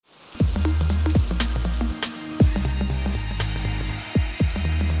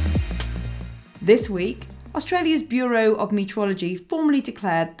This week, Australia's Bureau of Meteorology formally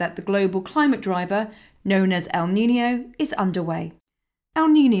declared that the global climate driver, known as El Niño, is underway. El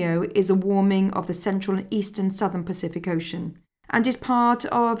Niño is a warming of the central and eastern southern Pacific Ocean and is part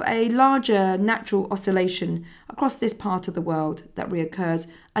of a larger natural oscillation across this part of the world that reoccurs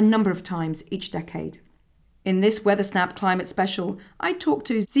a number of times each decade. In this Weather Snap Climate Special, I talked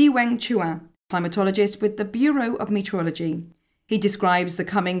to Ziweng Chua, climatologist with the Bureau of Meteorology. He describes the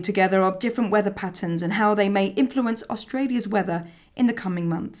coming together of different weather patterns and how they may influence Australia's weather in the coming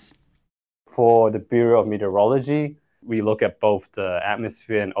months. For the Bureau of Meteorology, we look at both the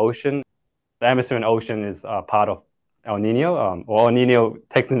atmosphere and ocean. The atmosphere and ocean is part of El Niño. El Niño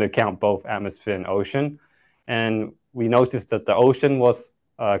takes into account both atmosphere and ocean. And we noticed that the ocean was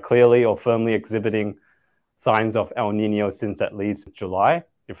clearly or firmly exhibiting signs of El Niño since at least July,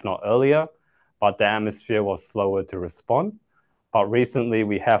 if not earlier, but the atmosphere was slower to respond. But recently,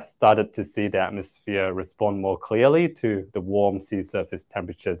 we have started to see the atmosphere respond more clearly to the warm sea surface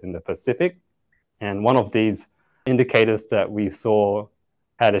temperatures in the Pacific. And one of these indicators that we saw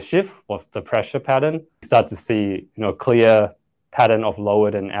had a shift was the pressure pattern. We start to see a clear pattern of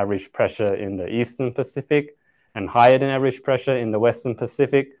lower than average pressure in the Eastern Pacific and higher than average pressure in the Western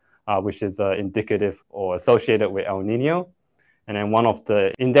Pacific, which is indicative or associated with El Niño. And then one of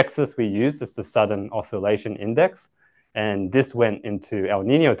the indexes we use is the Southern Oscillation Index. And this went into El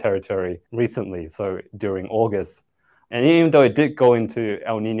Niño territory recently, so during August. And even though it did go into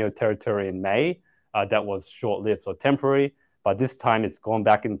El Niño territory in May, that was short-lived or temporary. But this time it's gone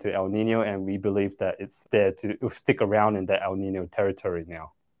back into El Niño, and we believe that it's there to stick around in the El Niño territory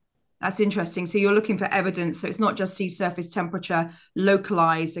now. That's interesting. So you're looking for evidence. So it's not just sea surface temperature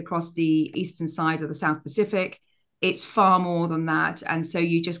localized across the eastern side of the South Pacific. It's far more than that. And so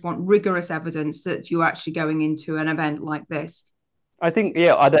you just want rigorous evidence that you're actually going into an event like this. I think,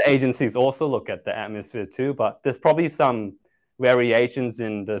 other agencies also look at the atmosphere too, but there's probably some variations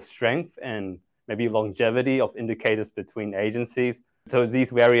in the strength and maybe longevity of indicators between agencies. So these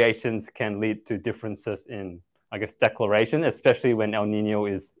variations can lead to differences in, declaration, especially when El Niño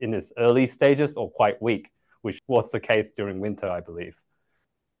is in its early stages or quite weak, which was the case during winter, I believe.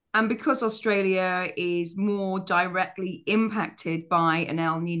 And because Australia is more directly impacted by an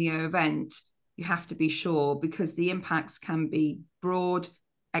El Niño event, you have to be sure because the impacts can be broad,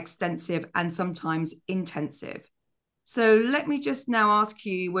 extensive, and sometimes intensive. So let me just now ask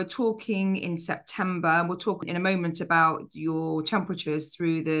you, we're talking in September. We'll talk in a moment about your temperatures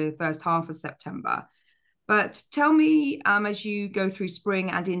through the first half of September. But tell me, as you go through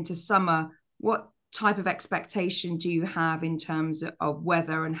spring and into summer, what type of expectation do you have in terms of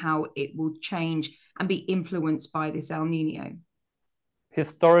weather and how it will change and be influenced by this El Niño?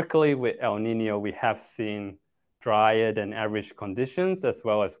 Historically, with El Niño, we have seen drier than average conditions as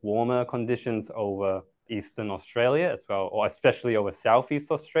well as warmer conditions over Eastern Australia as well, or especially over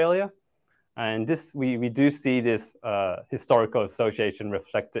Southeast Australia. And this we do see this historical association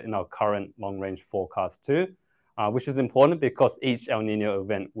reflected in our current long-range forecast too, which is important because each El Niño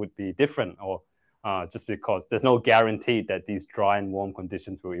event would be different, or just because there's no guarantee that these dry and warm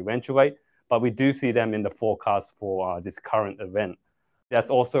conditions will eventuate, but we do see them in the forecast for this current event. That's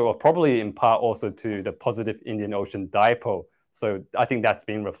also probably in part also to the positive Indian Ocean dipole. So I think that's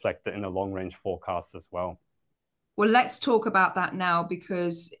being reflected in the long-range forecast as well. Well, let's talk about that now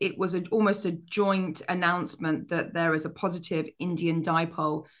because it was almost a joint announcement that there is a positive Indian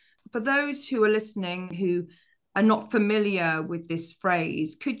dipole. For those who are listening who are not familiar with this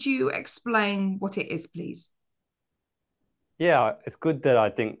phrase, could you explain what it is, please? Yeah, it's good that I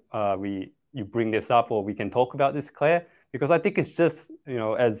think you bring this up or we can talk about this, Claire, because I think it's just,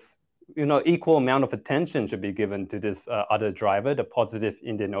 equal amount of attention should be given to this other driver, the positive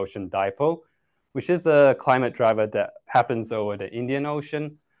Indian Ocean dipole, which is a climate driver that happens over the Indian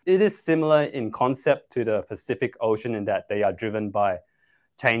Ocean. It is similar in concept to the Pacific Ocean in that they are driven by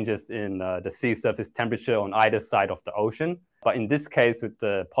changes in the sea surface temperature on either side of the ocean. But in this case, with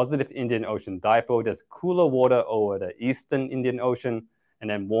the positive Indian Ocean dipole, there's cooler water over the Eastern Indian Ocean and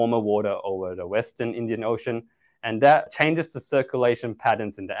then warmer water over the Western Indian Ocean. And that changes the circulation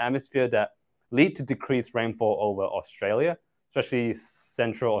patterns in the atmosphere that lead to decreased rainfall over Australia, especially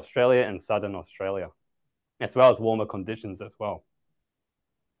Central Australia and Southern Australia, as well as warmer conditions as well.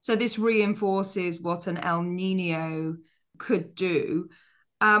 So this reinforces what an El Niño could do.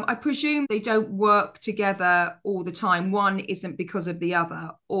 I presume they don't work together all the time. One isn't because of the other,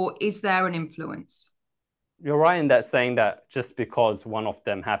 or is there an influence? You're right in that saying that just because one of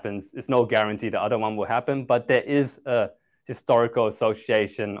them happens, it's no guarantee the other one will happen, but there is a historical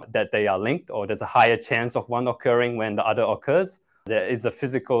association that they are linked, or there's a higher chance of one occurring when the other occurs. There is a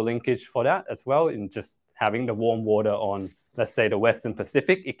physical linkage for that as well in just having the warm water on, let's say, the Western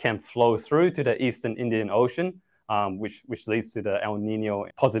Pacific. It can flow through to the Eastern Indian Ocean, which leads to the El Nino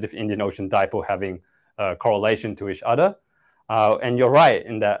positive Indian Ocean dipole having a correlation to each other. And you're right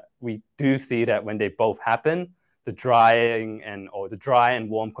in that we do see that when they both happen, the dry and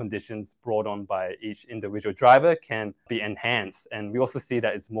warm conditions brought on by each individual driver can be enhanced. And we also see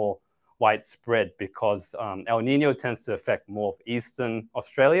that it's more widespread because El Nino tends to affect more of Eastern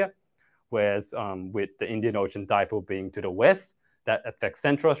Australia, whereas with the Indian Ocean dipole being to the west, that affects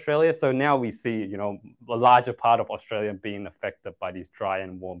Central Australia. So now we see, a larger part of Australia being affected by these dry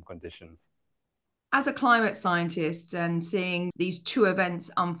and warm conditions. As a climate scientist and seeing these two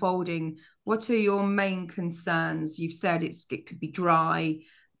events unfolding, what are your main concerns? You've said it could be dry,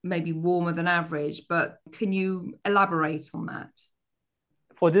 maybe warmer than average, but can you elaborate on that?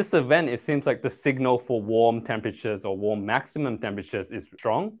 For this event, it seems like the signal for warm temperatures or warm maximum temperatures is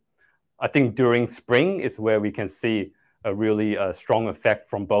strong. I think during spring is where we can see a really strong effect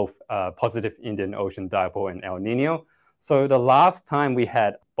from both positive Indian Ocean dipole and El Nino. So the last time we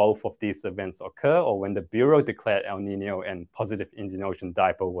had both of these events occur, or when the Bureau declared El Nino and positive Indian Ocean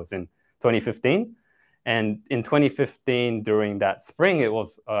dipole, was in 2015. And in 2015, during that spring, it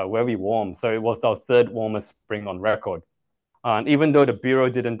was very warm. So it was our third warmest spring on record. Even though the Bureau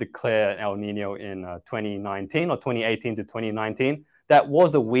didn't declare El Nino in 2019 or 2018 to 2019, that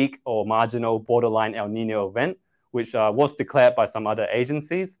was a weak or marginal borderline El Nino event, which was declared by some other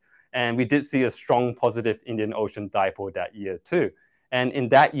agencies. And we did see a strong positive Indian Ocean dipole that year too. And in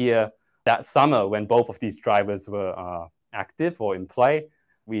that year, that summer, when both of these drivers were active or in play,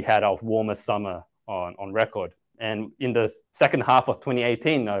 we had our warmest summer on record. And in the second half of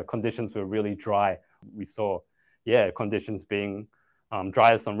 2018, conditions were really dry. We saw, conditions being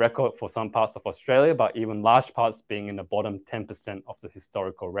driest on record for some parts of Australia, but even large parts being in the bottom 10% of the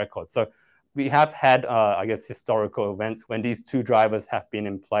historical record. So we have had, historical events when these two drivers have been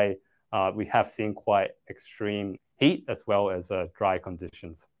in play. We have seen quite extreme heat as well as dry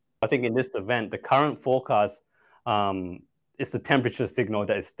conditions. I think in this event, the current forecast is the temperature signal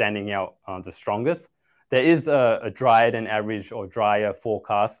that is standing out the strongest. There is a drier than average or drier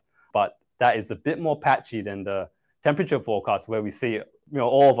forecast, but that is a bit more patchy than the temperature forecast where we see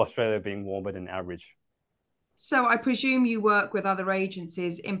all of Australia being warmer than average. So I presume you work with other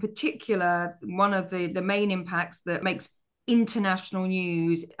agencies. In particular, one of the main impacts that makes international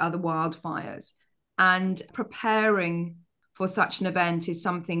news are the wildfires. And preparing for such an event is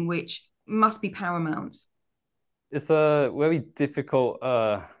something which must be paramount. It's a very difficult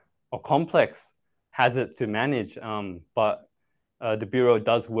or complex hazard to manage, but the Bureau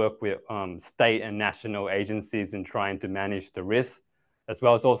does work with state and national agencies in trying to manage the risk, as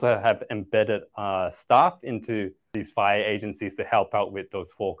well as also have embedded staff into these fire agencies to help out with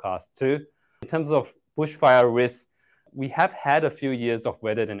those forecasts too. In terms of bushfire risk, we have had a few years of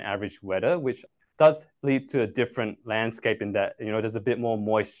wetter than average weather, which does lead to a different landscape in that, there's a bit more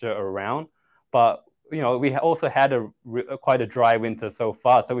moisture around. But, we also had quite a dry winter so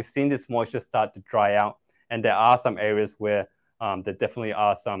far. So we've seen this moisture start to dry out. And there are some areas where there definitely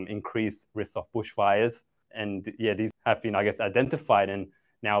are some increased risks of bushfires. And these have been, identified, and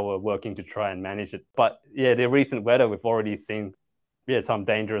now we're working to try and manage it. But the recent weather, we've already seen some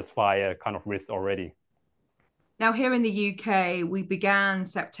dangerous fire kind of risks already. Now, here in the UK, we began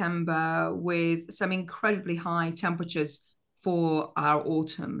September with some incredibly high temperatures for our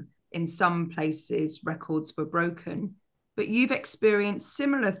autumn. In some places, records were broken. But you've experienced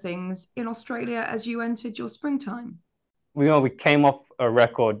similar things in Australia as you entered your springtime. We came off a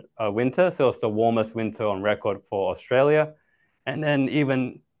record winter, so it's the warmest winter on record for Australia. And then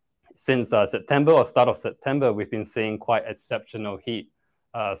even since September or start of September, we've been seeing quite exceptional heat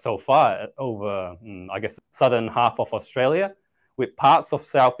so far over, southern half of Australia, with parts of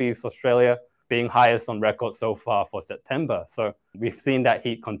Southeast Australia being highest on record so far for September. So we've seen that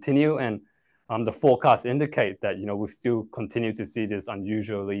heat continue, and the forecasts indicate that, we still continue to see these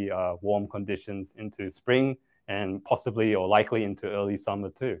unusually warm conditions into spring and possibly or likely into early summer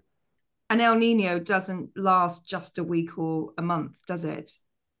too. And El Nino doesn't last just a week or a month, does it?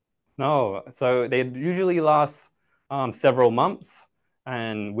 No, so they usually last several months.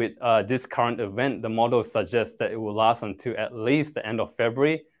 And with this current event, the model suggests that it will last until at least the end of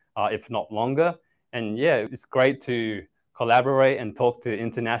February, if not longer. And it's great to collaborate and talk to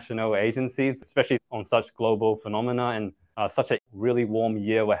international agencies, especially on such global phenomena and such a really warm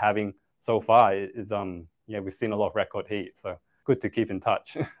year we're having so far. We've seen a lot of record heat, so good to keep in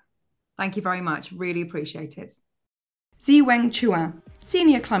touch. Thank you very much. Really appreciate it. Ziweng Chuan,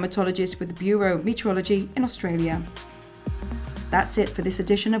 Senior Climatologist with the Bureau of Meteorology in Australia. That's it for this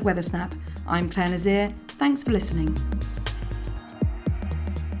edition of Weather Snap. I'm Claire Nazir. Thanks for listening.